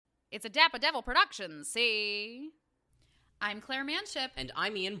It's a Dapper Devil Productions, see? I'm Claire Manship. And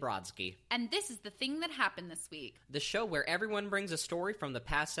I'm Ian Brodsky. And this is The Thing That Happened This Week. The show where everyone brings a story from the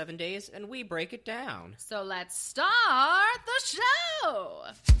past 7 days and we break it down. So let's start the show!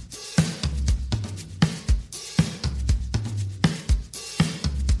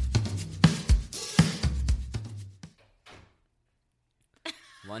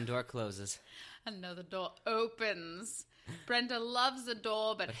 One door closes. Another door opens. Brenda loves a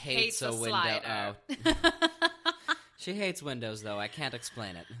door but hates a a window. slider. Oh. She hates windows, though. I can't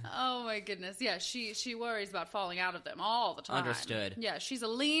explain it. Oh, my goodness. Yeah, she worries about falling out of them all the time. Understood. Yeah, she's a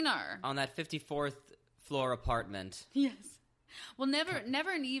leaner. On that 54th floor apartment. Yes. Well, never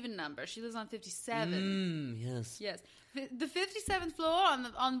an even number. She lives on 57. Yes. Yes. The 57th floor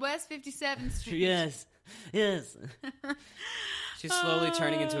on West 57th Street. Yes. She's slowly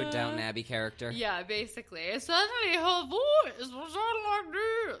turning into a Downton Abbey character. Yeah, basically. Suddenly her voice was all like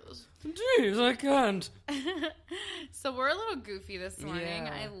this. Jeez, I can't. So we're a little goofy this morning.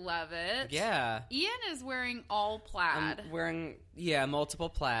 Yeah. I love it. Yeah. Ian is wearing all plaid. I'm wearing, multiple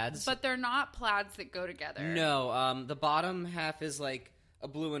plaids. But they're not plaids that go together. No, the bottom half is like a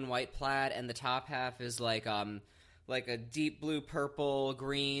blue and white plaid, and the top half is like a deep blue, purple,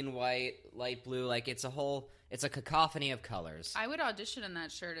 green, white, light blue. Like it's a cacophony of colors. I would audition in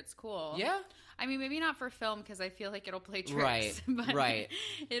that shirt. It's cool. Yeah. I mean, maybe not for film because I feel like it'll play tricks. Right, right.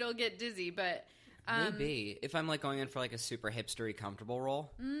 It'll get dizzy, but... Maybe. If I'm like going in for like a super hipstery comfortable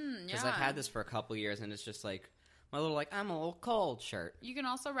role. Because I've had this for a couple years and it's just like my little I'm a little cold shirt. You can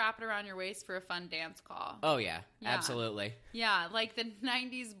also wrap it around your waist for a fun dance call. Oh, yeah. Absolutely. Yeah, like the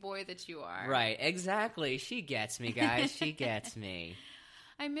 90s boy that you are. Right, exactly. She gets me, guys. She gets me.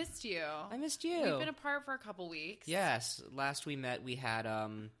 I missed you. I missed you. We've been apart for a couple weeks. Yes. Last we met, we had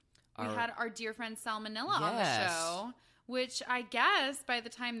our dear friend Salmonella on the show, which I guess by the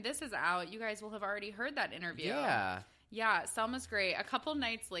time this is out, you guys will have already heard that interview. Yeah. Yeah, Selma's great. A couple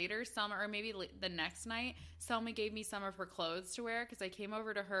nights later, Selma, or maybe the next night, Selma gave me some of her clothes to wear because I came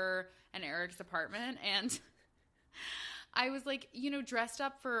over to her and Eric's apartment and... I was like, dressed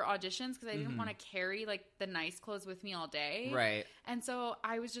up for auditions because I didn't want to carry like the nice clothes with me all day. Right. And so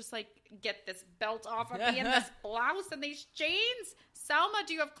I was just like, get this belt off of me and this blouse and these jeans. Selma,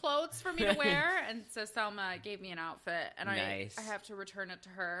 do you have clothes for me to wear? And so Selma gave me an outfit and nice. I have to return it to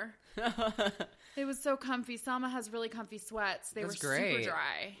her. It was so comfy. Selma has really comfy sweats. They were super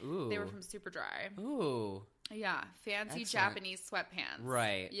dry. Ooh. They were from Super Dry. Ooh. Yeah, fancy Excellent. Japanese sweatpants.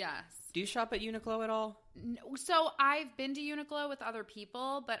 Right. Yes. Do you shop at Uniqlo at all? No, so I've been to Uniqlo with other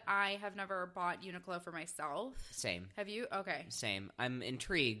people, but I have never bought Uniqlo for myself. Same. Have you? Okay. Same. I'm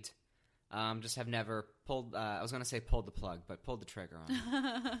intrigued. Just have never pulled, I was going to say pulled the plug, but pulled the trigger on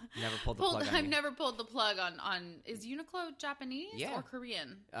it. Never pulled the plug on I've you. never pulled the plug on, is Uniqlo Japanese or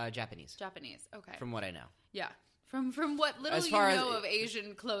Korean? Japanese. Japanese, okay. From what I know. Yeah. From what little as you far know of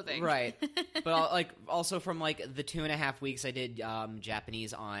Asian clothing. Right. But also from the 2.5 weeks I did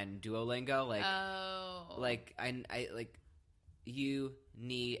Japanese on Duolingo, I you,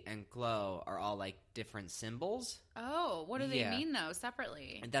 ni, and glow are all different symbols. Oh, what do they mean though,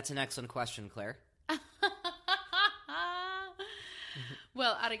 separately? That's an excellent question, Claire.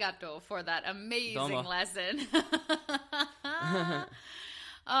 Well, arigato for that amazing Domo. lesson.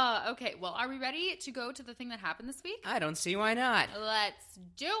 Okay, well, are we ready to go to the thing that happened this week? I don't see why not. Let's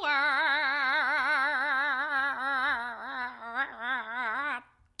do it!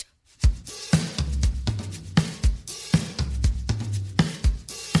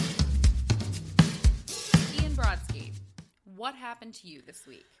 Ian Brodsky, what happened to you this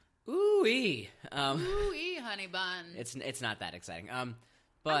week? Ooh-ee. Ooh-ee, honey bun. It's not that exciting.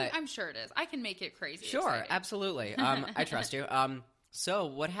 But I'm sure it is. I can make it crazy. Sure, exciting. absolutely. I trust you. So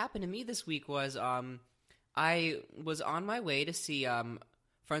what happened to me this week was I was on my way to see friend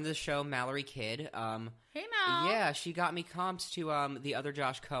of the show Mallory Kidd. Hey, Mal. Yeah, she got me comps to the other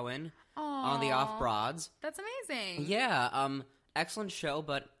Josh Cohen Aww, on the Off Broads. That's amazing. Yeah, excellent show,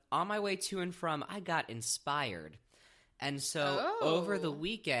 but on my way to and from, I got inspired. And so over the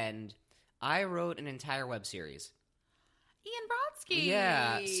weekend, I wrote an entire web series. Ian Brodsky.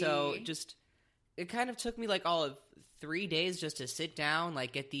 Yeah, so it kind of took me all of 3 days just to sit down,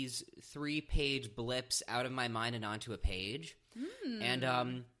 get these 3-page blips out of my mind and onto a page.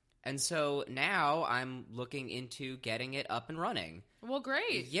 And so now I'm looking into getting it up and running. Well,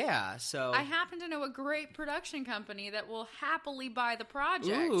 great. Yeah, so I happen to know a great production company that will happily buy the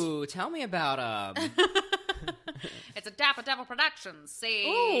project. Ooh, tell me about It's a Dapper Devil Productions, see?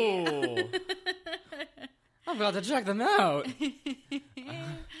 Ooh. I've got to check them out.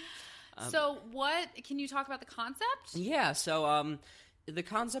 So what, can you talk about the concept? Yeah, so The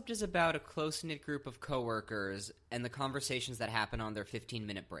concept is about a close-knit group of coworkers and the conversations that happen on their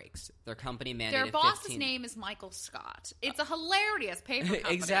 15-minute breaks. Their company mandated 15... Their boss's name is Michael Scott. It's a hilarious paper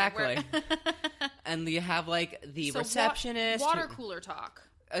company. Exactly. And you have, like, the receptionist... Water cooler talk.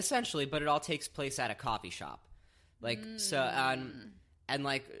 Essentially, but it all takes place at a coffee shop. Like, and,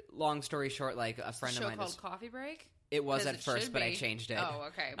 like, long story short, like, a friend of mine... Called Coffee Break? It was at first, but I changed it. Oh,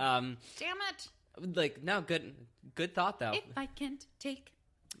 okay. Damn it. Like, no, good thought, though. If I can't take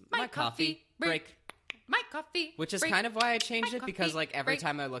my coffee break. My coffee Which is break. Kind of why I changed it, because, like, every break.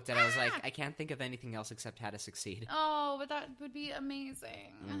 time I looked at it, I was like, I can't think of anything else except How to Succeed. Oh, but that would be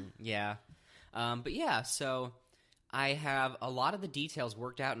amazing. Yeah. But yeah, so I have a lot of the details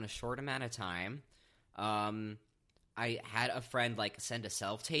worked out in a short amount of time. I had a friend, like, send a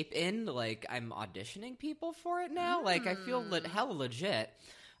self-tape in. Like, I'm auditioning people for it now. Like, I feel hella legit.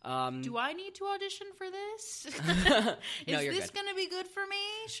 Do I need to audition for this? No, Is this going to be good for me?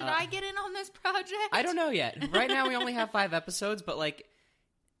 Should I get in on this project? I don't know yet. Right now, we only have 5 episodes, but, like,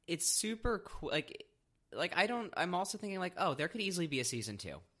 it's super cool. Like, I'm also thinking, like, oh, there could easily be a season 2.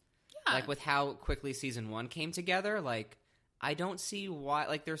 Yeah. Like, with how quickly season 1 came together, like, I don't see why,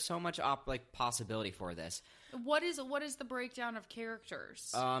 like, there's so much, possibility for this. What is the breakdown of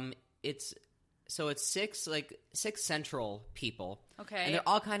characters? It's 6 central people. Okay. And they're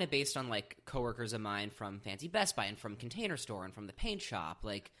all kind of based on, like, coworkers of mine from Fancy Best Buy and from Container Store and from the paint shop.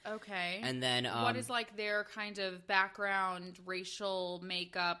 Like, okay. And then... what is, like, their kind of background, racial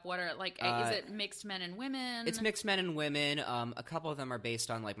makeup? What are, like, is it mixed men and women? It's mixed men and women. A couple of them are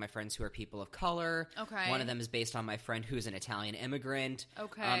based on, like, my friends who are people of color. Okay. One of them is based on my friend who's an Italian immigrant.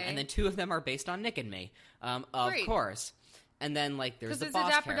 Okay. And then 2 of them are based on Nick and me. Of course. And then, like, there's the boss because it's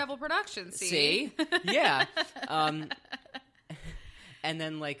a Dapper character. Devil production, see? Yeah. And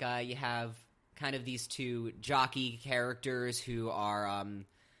then, like, you have kind of these 2 jockey characters who are,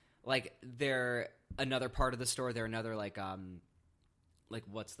 like, they're another part of the store. They're another, like,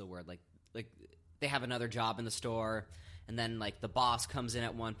 what's the word? Like, they have another job in the store. And then, like, the boss comes in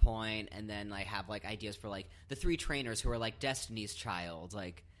at one point. And then I have, like, ideas for, like, the 3 trainers who are, like, Destiny's Child.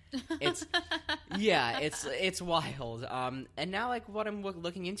 Like... it's wild. And now, like, what I'm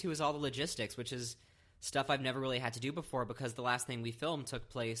looking into is all the logistics, which is stuff I've never really had to do before because the last thing we filmed took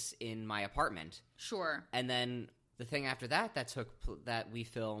place in my apartment. Sure. And then the thing after that we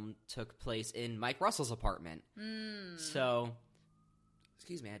filmed took place in Mike Russell's apartment. So,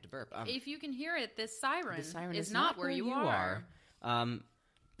 excuse me, I had to burp. If you can hear it, this siren is not where you are.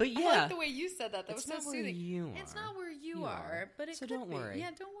 But yeah, I like the way you said that. That was so soothing. It's not where you are, but it so could don't be. worry.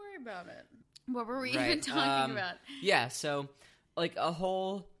 Yeah, don't worry about it. What were we even talking about? Yeah, so like a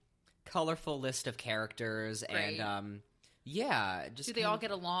whole colorful list of characters, and yeah, just do they all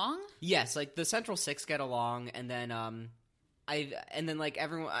get along? Yes, like the central 6 get along, and then like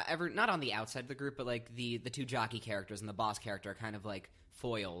everyone, not on the outside of the group, but like the 2 jockey characters and the boss character are kind of like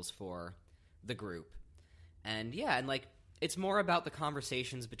foils for the group, and yeah, and like. It's more about the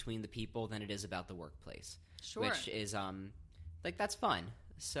conversations between the people than it is about the workplace. Sure. Which is, like, that's fun.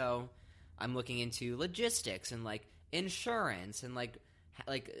 So I'm looking into logistics and, like, insurance and, like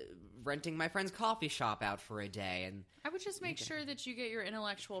renting my friend's coffee shop out for a day. And I would just make sure that you get your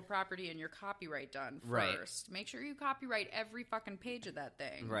intellectual property and your copyright done first. Right. Make sure you copyright every fucking page of that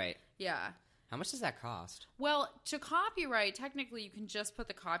thing. Right. Yeah. How much does that cost? Well, to copyright, technically you can just put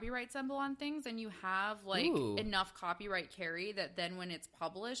the copyright symbol on things and you have, like, enough copyright carry that then when it's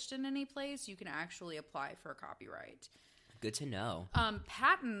published in any place, you can actually apply for a copyright. Good to know.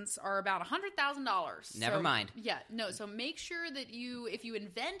 Patents are about $100,000. Never mind. Yeah, no, so make sure that if you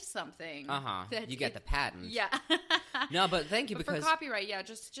invent something... that you get the patent. Yeah. No, but thank you, because... for copyright, yeah,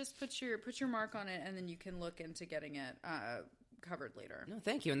 just put your mark on it and then you can look into getting it... covered later. No,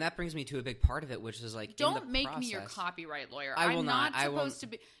 thank you. And that brings me to a big part of it, which is like, don't make me your copyright lawyer. I'm not supposed to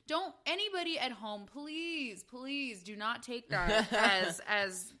be. Don't anybody at home, please do not take that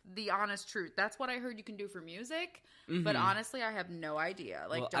as the honest truth. That's what I heard you can do for music, but honestly, I have no idea.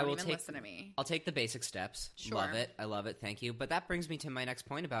 Like, don't even listen to me. I'll take the basic steps. Sure. Love it. I love it. Thank you. But that brings me to my next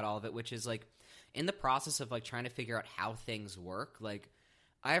point about all of it, which is like, in the process of like trying to figure out how things work, like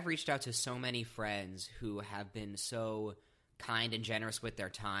I have reached out to so many friends who have been so kind and generous with their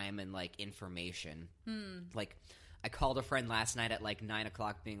time and like information. Like I called a friend last night at like 9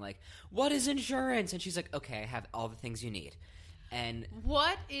 o'clock being like, what is insurance? And she's like, okay, I have all the things you need. And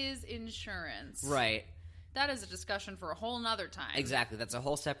what is insurance? Right. That is a discussion for a whole nother time. Exactly. That's a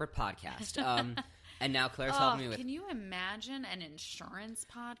whole separate podcast. And now Claire's helping me with... Can you imagine an insurance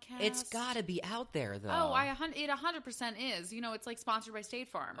podcast? It's got to be out there, though. Oh, it 100% is. You know, it's like sponsored by State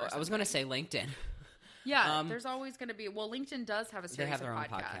Farm or something. I was going to say LinkedIn. Yeah, there's always going to be. Well, LinkedIn does have a series they have of their own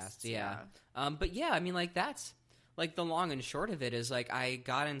podcasts. Yeah. But yeah, I mean, like that's like the long and short of it is like I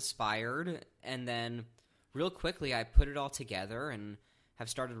got inspired, and then real quickly I put it all together and have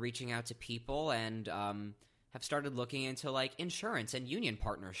started reaching out to people and have started looking into like insurance and union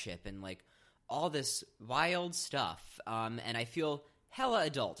partnership and like all this wild stuff. And I feel hella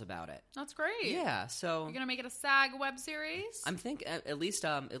adult about it. That's great. Yeah, so you're gonna make it a SAG web series. I'm thinking at least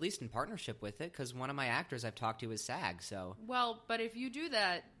in partnership with it, because one of my actors I've talked to is SAG. So well, but if you do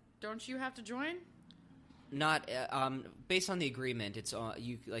that, don't you have to join? Not based on the agreement. It's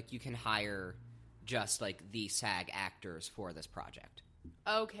you can hire just like the SAG actors for this project.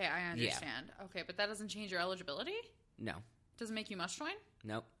 Okay, I understand. Yeah. Okay, but that doesn't change your eligibility? No. Does it make you must join?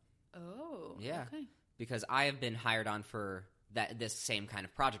 Nope. Oh. Yeah. Okay. Because I have been hired on for this same kind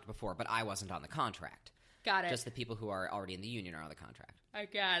of project before, but I wasn't on the contract. Got it. Just the people who are already in the union are on the contract. I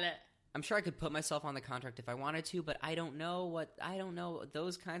got it. I'm sure I could put myself on the contract if I wanted to, but I don't know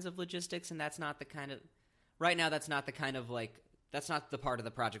those kinds of logistics, and that's not the kind of right now. That's not the kind of that's not the part of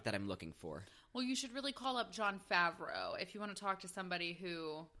the project that I'm looking for. Well, you should really call up Jon Favreau if you want to talk to somebody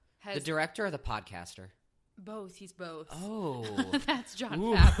who has the director or the podcaster. Both. He's both. Oh, that's Jon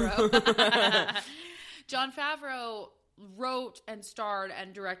Favreau. Jon Favreau wrote and starred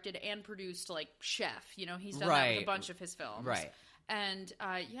and directed and produced like Chef. You know, he's done that with a bunch of his films. Right. And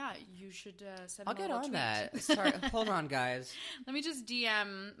yeah, you should send I'll him a get on tweet. that. Sorry, hold on, guys. Let me just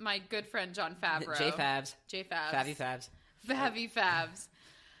DM my good friend Jon Favreau. J-Favs. J-Favs. Favs. Favy Favs.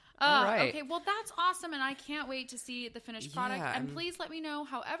 All right. Okay, well, that's awesome, and I can't wait to see the finished product. Yeah, and please let me know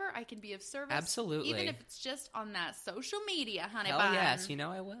however I can be of service. Absolutely. Even if it's just on that social media, honey Hell bun. yes, you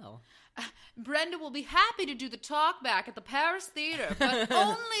know I will. Brenda will be happy to do the talk back at the Paris Theater, but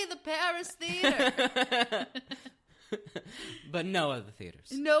only the Paris Theater. But no other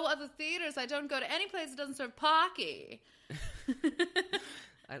theaters. No other theaters. I don't go to any place that doesn't serve Pocky.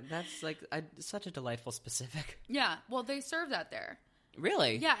 That's like such a delightful specific. Yeah, well, they serve that there.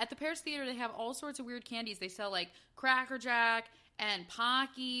 Really? Yeah, at the Paris Theater, they have all sorts of weird candies. They sell, like, Cracker Jack and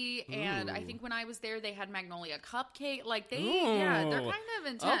Pocky, and I think when I was there, they had Magnolia Cupcake. Like, they're kind of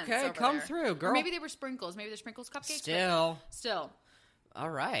intense. Okay, over come there. through, girl. Or maybe they were sprinkles. Maybe they're sprinkles cupcakes. Still. All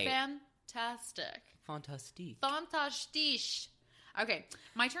right. Fantastic. Fantastique. Fantastique. Okay,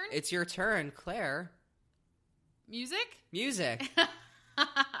 my turn? It's your turn, Claire. Music?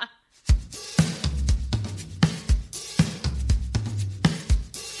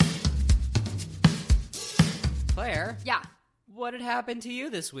 Claire? Yeah. What had happened to you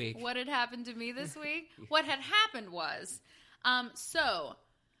this week? What had happened to me this week? What had happened was, so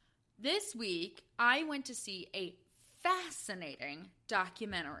this week I went to see a fascinating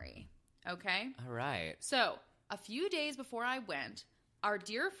documentary. Okay? All right. So a few days before I went, our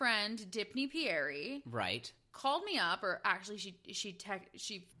dear friend Dipney Pieri called me up, or actually she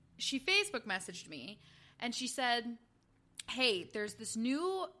Facebook messaged me, and she said, "Hey, there's this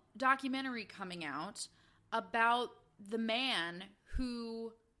new documentary coming out about the man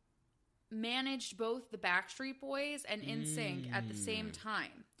who managed both the Backstreet Boys and NSYNC at the same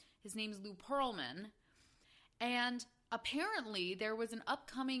time. His name's Lou Pearlman, and apparently there was an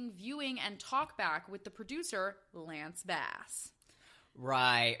upcoming viewing and talkback with the producer Lance Bass."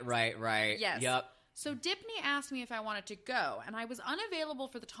 Right. Yes. Yep. So Dipney asked me if I wanted to go, and I was unavailable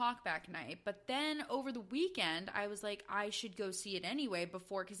for the talkback night, but then over the weekend, I was like, I should go see it anyway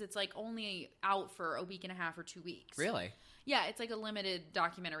because it's like only out for a week and a half or 2 weeks. Really? Yeah, it's like a limited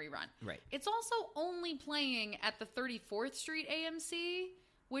documentary run. Right. It's also only playing at the 34th Street AMC,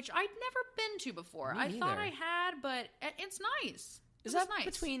 which I'd never been to before. I thought I had, but it's nice. Is that nice.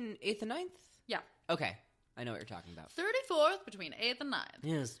 Between 8th and 9th? Yeah. Okay. I know what you're talking about. 34th between 8th and 9th.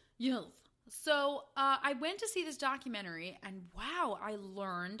 Yes. So I went to see this documentary, and wow, I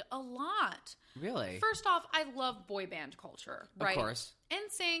learned a lot. Really? First off, I love boy band culture, right? Of course.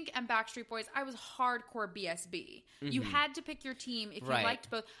 NSYNC and Backstreet Boys, I was hardcore BSB. Mm-hmm. You had to pick your team if you liked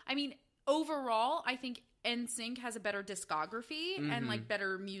both. I mean, overall, I think NSYNC has a better discography and like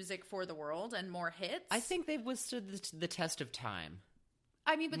better music for the world and more hits. I think they've withstood the test of time.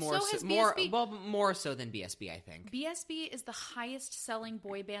 I mean, but so has BSB. More so than BSB, I think. BSB is the highest selling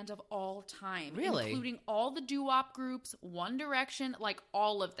boy band of all time. Really? Including all the doo-wop groups, One Direction, like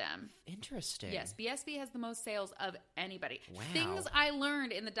all of them. Interesting. Yes, BSB has the most sales of anybody. Wow. Things I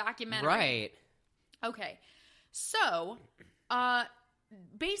learned in the documentary. Right. Okay. So,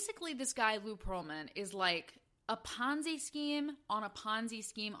 basically this guy, Lou Pearlman, is like a Ponzi scheme on a Ponzi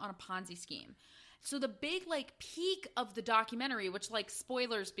scheme on a Ponzi scheme. So the big, like, peak of the documentary, which, like,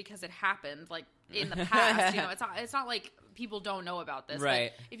 spoilers because it happened, like, in the past, you know, it's not like people don't know about this.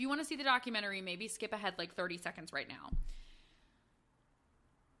 Right. Like, if you want to see the documentary, maybe skip ahead, like, 30 seconds right now.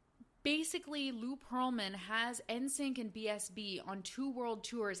 Basically, Lou Pearlman has NSYNC and BSB on 2 world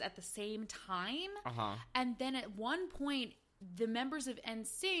tours at the same time. Uh-huh. And then at one point, the members of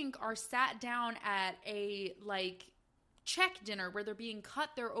NSYNC are sat down at a, like, check dinner where they're being cut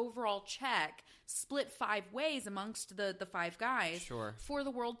their overall check, split 5 ways amongst the 5 guys. Sure. For the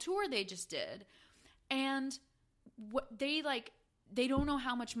world tour they just did. And what they don't know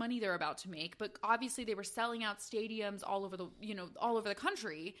how much money they're about to make, but obviously they were selling out stadiums all over the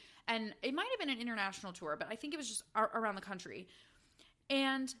country, and it might have been an international tour, but I think it was just around the country.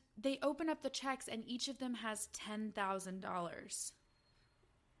 And they open up the checks, and each of them has $10,000.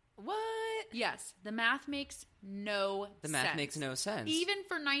 What? Yes, the math makes no sense. The math makes no sense. Even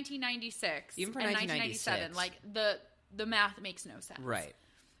for 1996. Even for and 1997. Like, the math makes no sense. Right.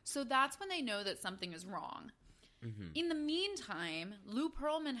 So that's when they know that something is wrong. Mm-hmm. In the meantime, Lou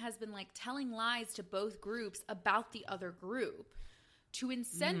Pearlman has been, like, telling lies to both groups about the other group to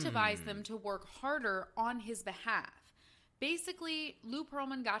incentivize them to work harder on his behalf. Basically, Lou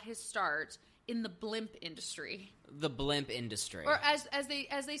Pearlman got his start in the blimp industry. The blimp industry. Or as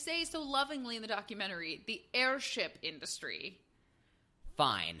they say so lovingly in the documentary, the airship industry.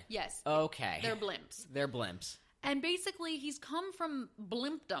 Fine. Yes. Okay. They're blimps. They're blimps. And basically, he's come from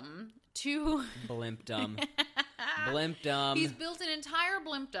blimpdom to... Blimpdom. Blimpdom. He's built an entire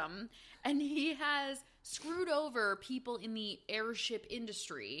blimpdom, and he has screwed over people in the airship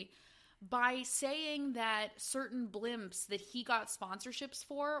industry by saying that certain blimps that he got sponsorships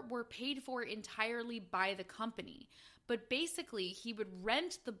for were paid for entirely by the company. But basically, he would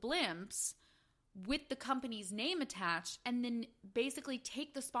rent the blimps with the company's name attached and then basically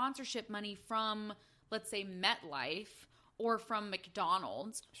take the sponsorship money from, let's say, MetLife or from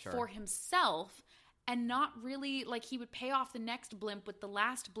McDonald's for himself, and not really, like, he would pay off the next blimp with the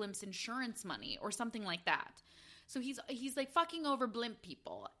last blimp's insurance money or something like that. So he's like fucking over blimp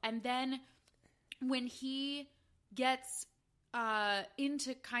people. And then when he gets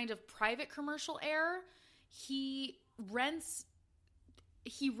into kind of private commercial air, he rents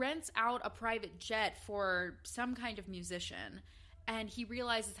out a private jet for some kind of musician. And he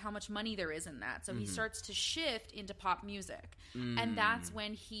realizes how much money there is in that. So he starts to shift into pop music. And that's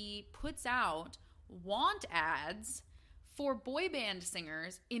when he puts out want ads for boy band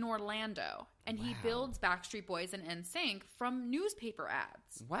singers in Orlando. And he builds Backstreet Boys and NSYNC from newspaper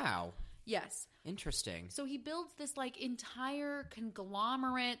ads. Wow. Yes. Interesting. So he builds this, like, entire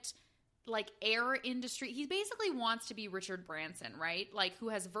conglomerate, like, air industry. He basically wants to be Richard Branson, right? Like, who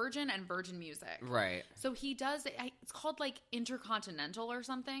has Virgin and Virgin Music. Right. So he does, it's called, like, Intercontinental or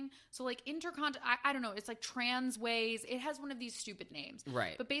something. So, like, I don't know, it's like Transways. It has one of these stupid names.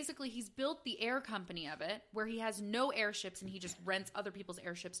 Right. But basically, he's built the air company of it, where he has no airships and he just rents other people's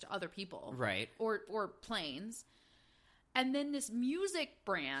airships to other people. Right. Or planes. And then this music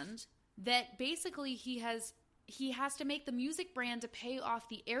brand that basically he has to make the music brand to pay off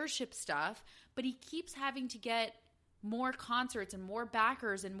the airship stuff, but he keeps having to get more concerts and more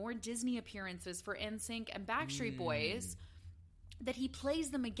backers and more Disney appearances for NSYNC and Backstreet Boys, that he plays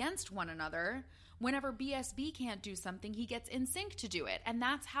them against one another. Whenever BSB can't do something, he gets NSYNC to do it. And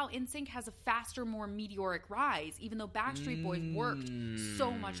that's how NSYNC has a faster, more meteoric rise, even though Backstreet Boys worked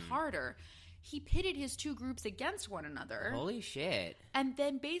so much harder. He pitted his 2 groups against one another. Holy shit. And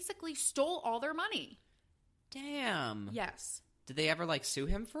then basically stole all their money. Damn. Yes. Did they ever, like, sue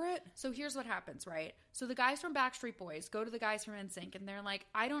him for it? So here's what happens, right? So the guys from Backstreet Boys go to the guys from NSYNC, and they're like,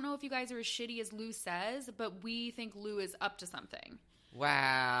 I don't know if you guys are as shitty as Lou says, but we think Lou is up to something.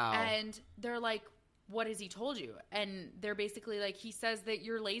 Wow. And they're like, what has he told you? And they're basically like, he says that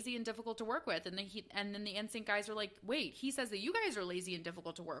you're lazy and difficult to work with. And then the NSYNC guys are like, wait, he says that you guys are lazy and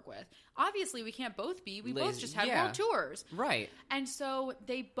difficult to work with. Obviously, we can't both be. We both just had world tours. Right. And so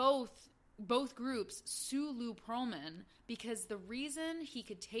they both groups sue Lou Pearlman because the reason he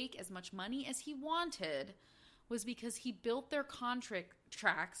could take as much money as he wanted was because he built their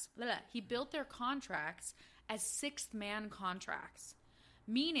contracts as sixth-man contracts,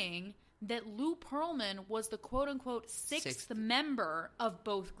 meaning that Lou Pearlman was the quote-unquote sixth member of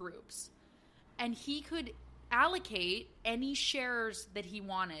both groups. And he could allocate any shares that he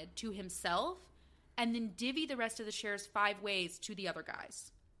wanted to himself and then divvy the rest of the shares 5 ways to the other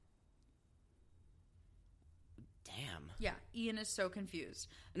guys. Damn. Yeah, Ian is so confused.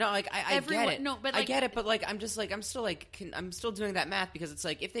 No, like, I get it. No, but like, I get it, but, like, I'm still doing that math because it's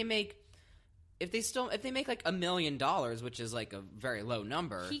like, if they make if they make like $1 million, which is like a very low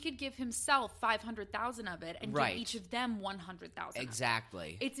number, he could give himself 500,000 of it and give each of them 100,000.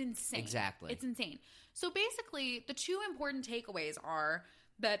 Exactly. It's insane. Exactly. It's insane. So basically, the two important takeaways are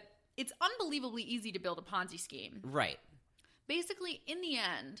that it's unbelievably easy to build a Ponzi scheme. Right. Basically, in the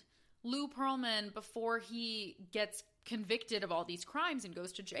end, Lou Pearlman, before he gets convicted of all these crimes and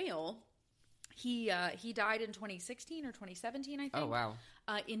goes to jail, he died in 2016 or 2017, I think. Oh, wow.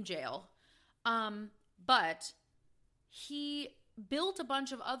 In jail. But he built a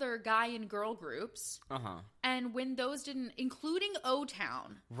bunch of other guy and girl groups. Uh-huh. And when those didn't, including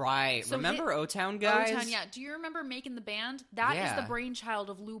O-Town. Right. So remember O-Town guys? O-Town, yeah. Do you remember Making the Band? That is the brainchild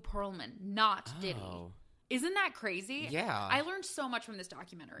of Lou Pearlman, not Diddy. Isn't that crazy? Yeah. I learned so much from this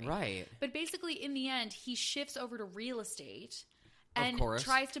documentary. Right. But basically, in the end, he shifts over to real estate and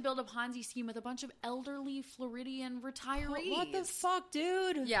tries to build a Ponzi scheme with a bunch of elderly Floridian retirees. What the fuck,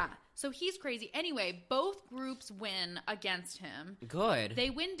 dude? Yeah. So he's crazy. Anyway, both groups win against him. Good. They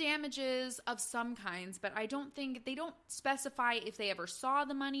win damages of some kinds, but I don't think they don't specify if they ever saw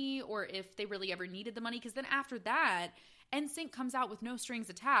the money or if they really ever needed the money. Because then after that, NSYNC comes out with No Strings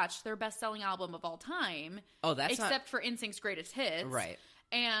Attached, their best-selling album of all time. Oh, that's except for NSYNC's greatest hits. Right.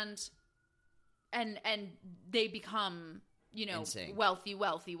 And they become, you know, NSYNC. wealthy.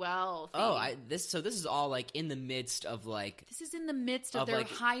 Oh, this is all like in the midst of like this is in the midst of their like,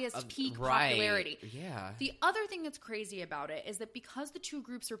 highest peak popularity. Yeah. The other thing that's crazy about it is that because the two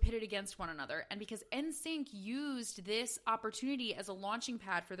groups are pitted against one another, and because NSYNC used this opportunity as a launching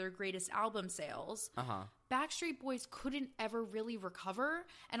pad for their greatest album sales, Backstreet Boys couldn't ever really recover.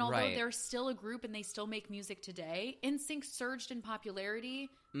 And although they're still a group and they still make music today, NSYNC surged in popularity.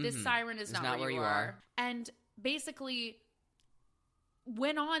 This siren is not where you are. And basically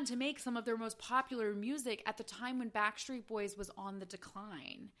went on to make some of their most popular music at the time when Backstreet Boys was on the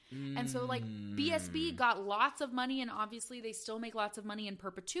decline. And so like BSB got lots of money, and obviously they still make lots of money in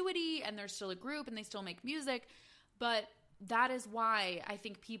perpetuity, and they're still a group and they still make music. But that is why I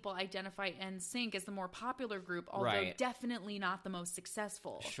think people identify NSYNC as the more popular group, although definitely not the most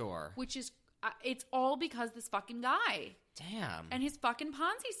successful. Sure. Which is, it's all because this fucking guy. Damn. And his fucking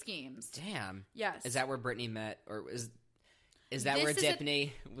Ponzi schemes. Damn. Yes. Is that where Britney met, or is that where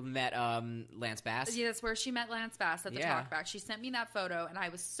Dipney met Lance Bass? Yeah, that's where she met Lance Bass at the talkback. She sent me that photo, and I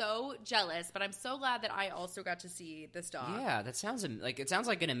was so jealous, but I'm so glad that I also got to see this doc. Yeah, that sounds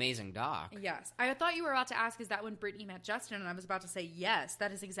like an amazing doc. Yes. I thought you were about to ask, is that when Britney met Justin? And I was about to say, yes,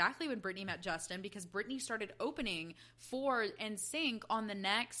 that is exactly when Britney met Justin, because Britney started opening for NSYNC on the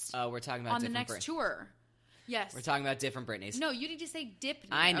next we're talking about on the next tour. Yes. We're talking about different Britneys. No, you need to say Dipney.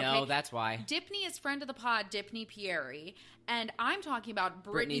 I know, that's why. Dipney is friend of the pod, Dipney Pieri, and I'm talking about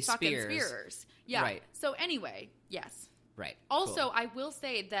Britney fucking Spears. Yeah. Right. So anyway, yes. Right. Also, cool. I will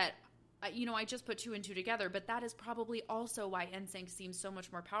say that, I just put two and two together, but that is probably also why NSYNC seems so much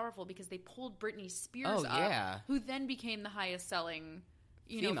more powerful, because they pulled Britney Spears up, who then became the highest selling,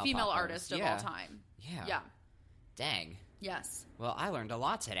 female artist of all time. Yeah. Yeah. Dang. Yes. Well, I learned a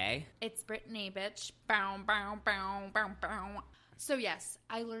lot today. It's Britney, bitch. Bow, bow, bow, bow, bow. So, yes,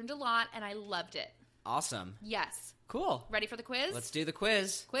 I learned a lot, and I loved it. Awesome. Yes. Cool. Ready for the quiz? Let's do the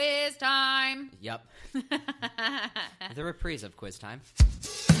quiz. Quiz time. Yep. The reprise of quiz time.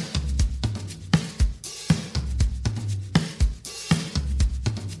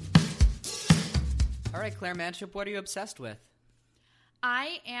 All right, Claire Manship, what are you obsessed with?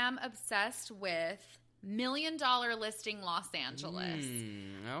 I am obsessed with $1 Million Listing Los Angeles.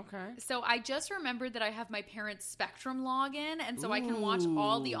 Okay. So I just remembered that I have my parents' Spectrum login, and so I can watch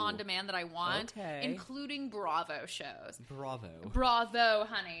all the on-demand that I want, including Bravo shows. Bravo,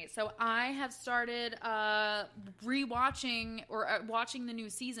 honey. So I have started rewatching or watching the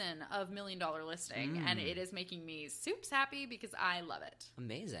new season of $1 Million Listing, and it is making me soups happy because I love it.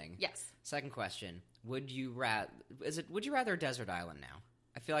 Amazing. Yes. Second question. Would you rather Desert Island now?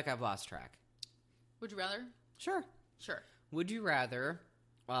 I feel like I've lost track. Would you rather? Sure. Would you rather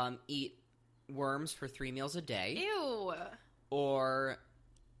eat worms for 3 meals a day? Ew. Or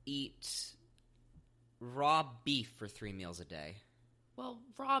eat raw beef for 3 meals a day? Well,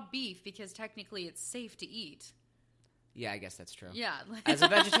 raw beef, because technically it's safe to eat. Yeah, I guess that's true. Yeah. As a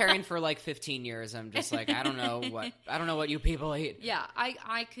vegetarian for like 15 years, I'm just like, I don't know what you people eat. Yeah,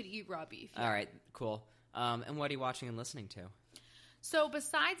 I could eat raw beef. Yeah. All right, cool. And what are you watching and listening to? So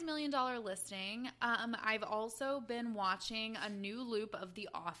besides $1 Million Listing, I've also been watching a new loop of The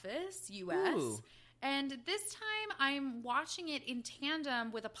Office US. Ooh. And this time I'm watching it in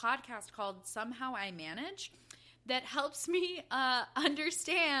tandem with a podcast called Somehow I Manage that helps me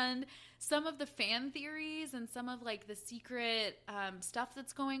understand some of the fan theories and some of like the secret stuff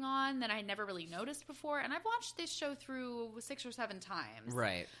that's going on that I never really noticed before. And I've watched this show through 6 or 7 times.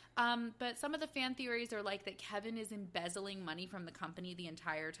 Right. But some of the fan theories are like that Kevin is embezzling money from the company the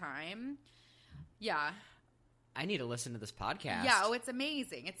entire time. Yeah. I need to listen to this podcast. Yeah, oh, it's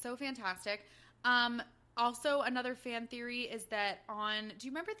amazing. It's so fantastic. Also, another fan theory is that do you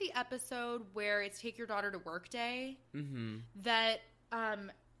remember the episode where it's Take Your Daughter to Work Day? Mm-hmm. That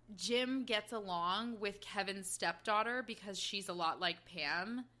Jim gets along with Kevin's stepdaughter because she's a lot like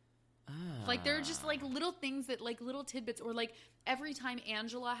Pam. Like, there are just, like, little things that, like, little tidbits. Or, like, every time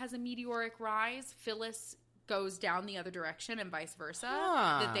Angela has a meteoric rise, Phyllis goes down the other direction and vice versa.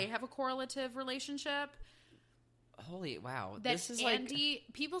 That they have a correlative relationship. Holy wow. That this is Andy,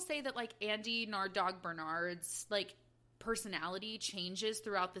 people say that, like, Andy Nard Dog Bernard's, like, personality changes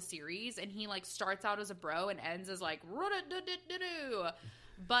throughout the series. And he, like, starts out as a bro and ends as, like, "Roo-da-da-da-da-doo."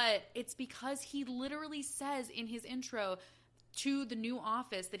 But it's because he literally says in his intro to the new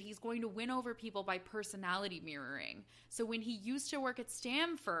office that he's going to win over people by personality mirroring. So when he used to work at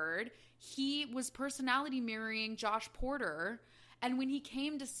Stanford, he was personality mirroring Josh Porter. And when he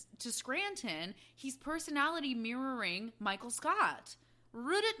came to Scranton, he's personality mirroring Michael Scott.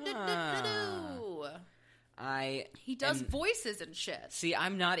 He does voices and shit. See,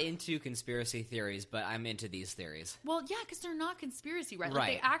 I'm not into conspiracy theories, but I'm into these theories. Well, yeah, because they're not conspiracy, right? Like,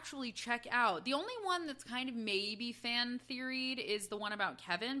 they actually check out. The only one that's kind of maybe fan theoried is the one about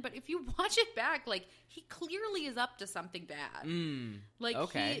Kevin, but if you watch it back, like, he clearly is up to something bad. Like,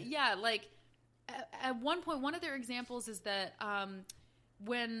 okay. At one point, one of their examples is that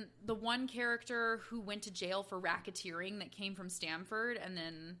when the one character who went to jail for racketeering that came from Stanford and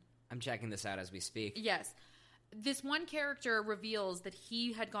then... I'm checking this out as we speak. Yes. This one character reveals that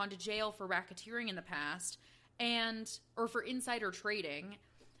he had gone to jail for racketeering in the past or for insider trading.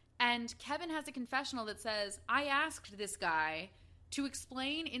 And Kevin has a confessional that says, I asked this guy to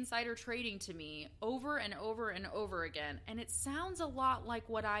explain insider trading to me over and over and over again. And it sounds a lot like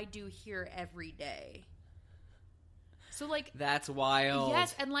what I do here every day. So, like... That's wild.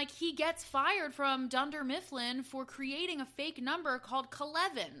 Yes, and, like, he gets fired from Dunder Mifflin for creating a fake number called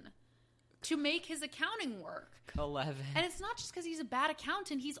Kelevin to make his accounting work. Kelevin. And it's not just because he's a bad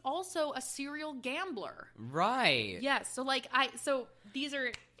accountant. He's also a serial gambler. Right. Yes. So, like, so these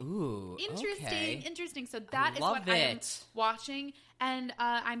are interesting. So that is what I am watching. And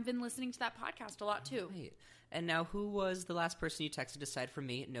I've been listening to that podcast a lot, too. Right. And now, who was the last person you texted aside from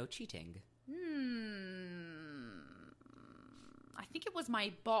me? No cheating. I think it was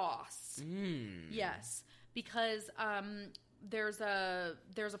my boss. Yes. Because there's a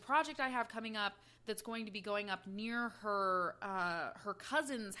project I have coming up that's going to be going up near her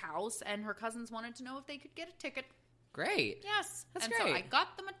cousin's house, and her cousins wanted to know if they could get a ticket. Great. Yes. That's great. So I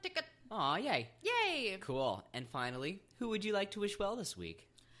got them a ticket. Aw, yay. Yay. Cool. And finally, who would you like to wish well this week?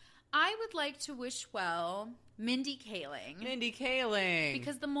 I would like to wish well Mindy Kaling. Mindy Kaling.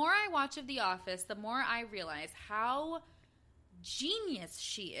 Because the more I watch of The Office, the more I realize how genius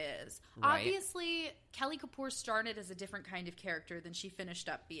she is. Right. Obviously, Kelly Kapoor started as a different kind of character than she finished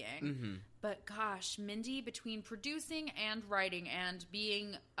up being. Mm-hmm. But gosh, Mindy, between producing and writing and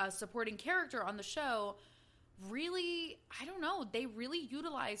being a supporting character on the show, really, I don't know, they really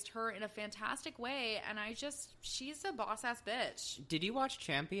utilized her in a fantastic way, and she's a boss-ass bitch. Did you watch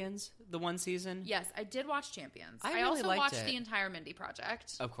Champions, the one season? Yes, I did watch Champions. I really also liked watched it. the entire Mindy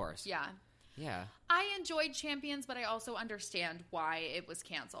project. Of course. Yeah. Yeah. I enjoyed Champions, but I also understand why it was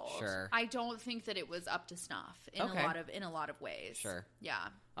canceled. Sure. I don't think that it was up to snuff in a lot of ways. Sure. Yeah.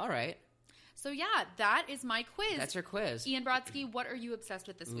 All right. So yeah, that is my quiz. That's your quiz. Ian Brodsky, what are you obsessed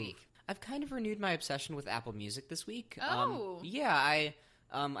with this week? I've kind of renewed my obsession with Apple Music this week. Oh. Yeah, I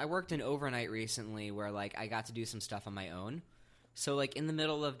worked an overnight recently where, like, I got to do some stuff on my own. So, like, in the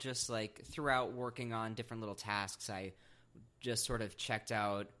middle of just, like, throughout working on different little tasks, I just sort of checked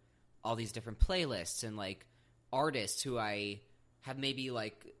out all these different playlists and, like, artists who I have maybe,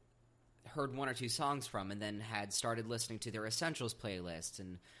 like, heard one or two songs from and then had started listening to their Essentials playlists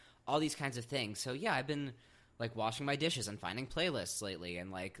and all these kinds of things. So, yeah, I've been, like, washing my dishes and finding playlists lately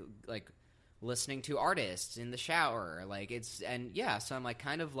and, like listening to artists in the shower. Like, so I'm, like,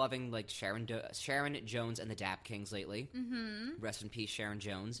 kind of loving, like, Sharon Jones and the Dap Kings lately. Mm-hmm. Rest in peace, Sharon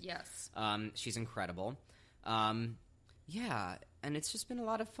Jones. Yes. She's incredible. Yeah, and it's just been a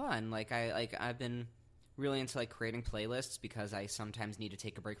lot of fun. Like, I've been really into, like, creating playlists because I sometimes need to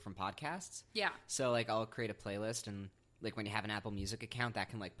take a break from podcasts. Yeah. So, like, I'll create a playlist, and, like, when you have an Apple Music account, that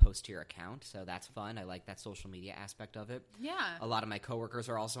can, like, post to your account. So that's fun. I like that social media aspect of it. Yeah. A lot of my coworkers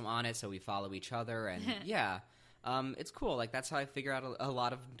are also on it, so we follow each other, and yeah. it's cool. Like, that's how I figure out a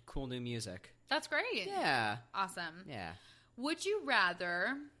lot of cool new music. That's great. Yeah. Awesome. Yeah. Would you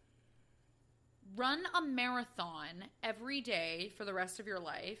rather run a marathon every day for the rest of your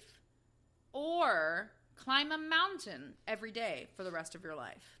life or climb a mountain every day for the rest of your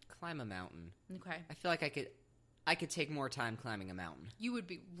life? Climb a mountain. Okay. I feel like I could take more time climbing a mountain. You would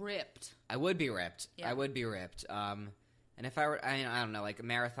be ripped. I would be ripped. Yeah. I would be ripped. And if I were, I don't know, like a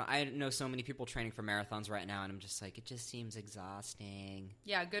marathon, I know so many people training for marathons right now, and I'm just like, it just seems exhausting.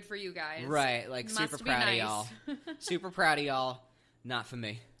 Yeah, good for you guys. Right, like super proud of y'all. Super proud of y'all. Not for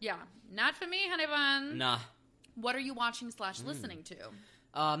me. Yeah, not for me, honey bun. Nah. What are you watching / listening to?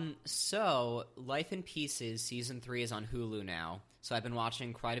 So Life in Pieces season 3 is on Hulu now. So I've been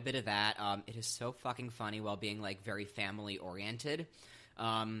watching quite a bit of that. It is so fucking funny while being like very family oriented.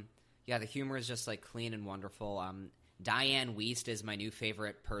 Yeah, the humor is just like clean and wonderful. Diane Wiest is my new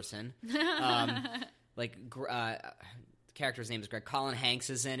favorite person. The character's name is Greg. Colin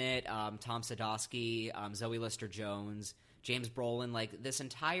Hanks is in it. Tom Sadowski, Zoe Lister-Jones, James Brolin. Like, this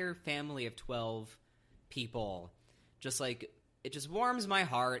entire family of 12 people. Just like, it just warms my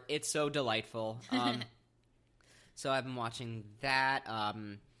heart. It's so delightful. So I've been watching that.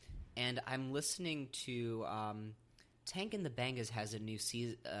 And I'm listening to Tank and the Bangas has a new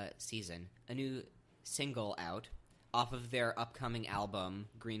season, a new single out off of their upcoming album,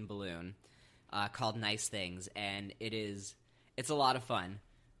 Green Balloon, called Nice Things, and it's a lot of fun.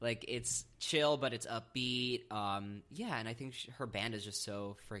 Like, it's chill, but it's upbeat. Yeah, and I think her band is just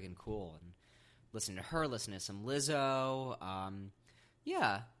so friggin' cool. And listen to her, listen to some Lizzo.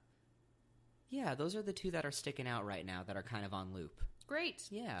 Yeah, those are the two that are sticking out right now that are kind of on loop. Great.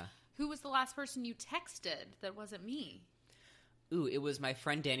 Yeah. Who was the last person you texted that wasn't me? Ooh, it was my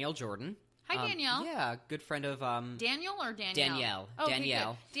friend Danielle Jordan. Hi, Danielle. Yeah, good friend of... Daniel or Danielle? Danielle. Oh,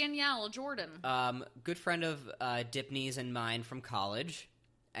 Danielle. Okay, Danielle Jordan. Good friend of Dipney's and mine from college.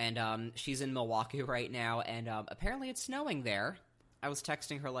 And she's in Milwaukee right now, and apparently it's snowing there. I was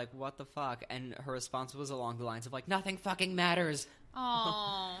texting her, like, what the fuck? And her response was along the lines of, like, nothing fucking matters.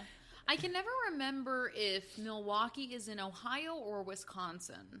 Aww. I can never remember if Milwaukee is in Ohio or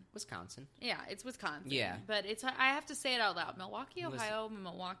Wisconsin. Wisconsin. Yeah, it's Wisconsin. Yeah. But I have to say it out loud. Milwaukee, Ohio,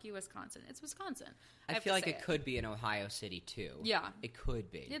 Milwaukee, Wisconsin. It's Wisconsin. I feel like it could be in Ohio City, too. Yeah. It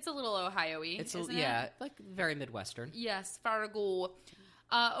could be. It's a little Ohio-y, isn't yeah, it? like very Midwestern. Yes, Fargo.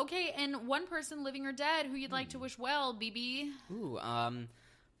 Okay, and one person, living or dead, who you'd like to wish well, BB? Ooh,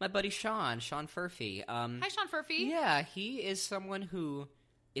 my buddy Sean Furphy. Hi, Sean Furphy. Yeah, he is someone who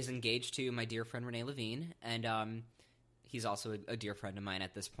is engaged to my dear friend Renee Levine, and he's also a dear friend of mine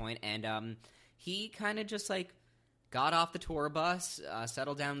at this point, and he kind of just, like, got off the tour bus,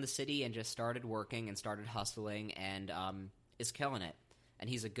 settled down in the city, and just started working and started hustling, and is killing it. And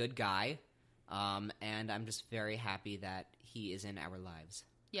he's a good guy, and I'm just very happy that he is in our lives.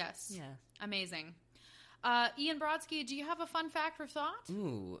 Yes. Yeah. Amazing. Ian Brodsky, do you have a fun fact or thought?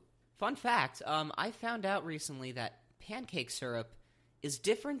 Ooh, fun fact. I found out recently that pancake syrup is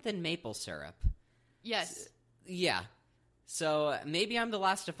different than maple syrup. Yes. Yeah. So maybe I'm the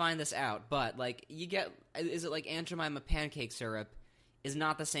last to find this out, but, like, is it like Aunt Jemima pancake syrup is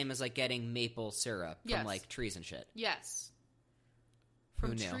not the same as, like, getting maple syrup from, like, trees and shit? Yes. Who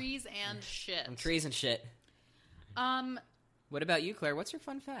From knew? trees and shit. From trees and shit. What about you, Claire? What's your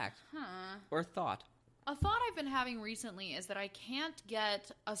fun fact? Or thought? A thought I've been having recently is that I can't get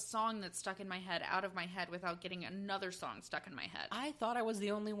a song that's stuck in my head out of my head without getting another song stuck in my head. I thought I was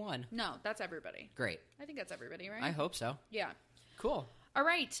the only one. No, that's everybody. Great. I think that's everybody, right? I hope so. Yeah. Cool. All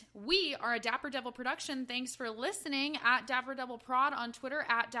right. We are a Dapper Devil Production. Thanks for listening. At Dapper Devil Prod on Twitter.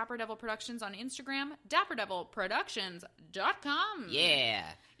 At Dapper Devil Productions on Instagram. DapperDevilProductions.com. Yeah.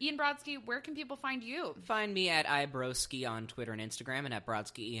 Ian Brodsky, where can people find you? Find me at iBroski on Twitter and Instagram, and at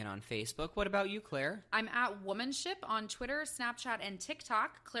Brodsky Ian on Facebook. What about you, Claire? I'm at Womanship on Twitter, Snapchat, and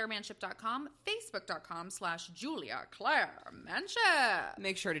TikTok. ClaireManship.com. Facebook.com/Julia Claire Manship.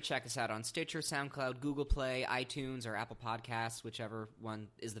 Make sure to check us out on Stitcher, SoundCloud, Google Play, iTunes, or Apple Podcasts, whichever one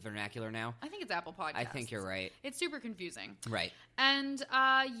is the vernacular now. I think it's Apple Podcasts. I think you're right. It's super confusing. Right. And,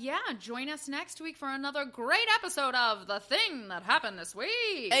 join us next week for another great episode of The Thing That Happened This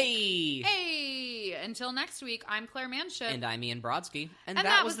Week. Hey! Hey! Until next week, I'm Claire Manship. And I'm Ian Brodsky. And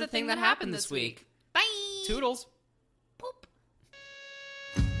that was the thing that happened this week. Bye! Toodles! Boop.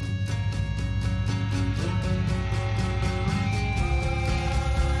 Hey!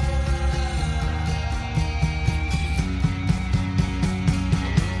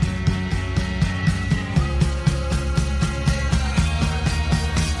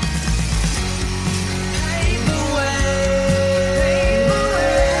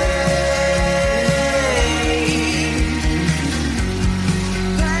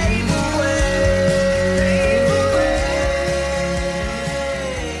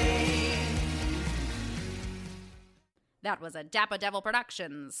 was a Dappa Devil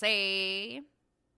production. Say...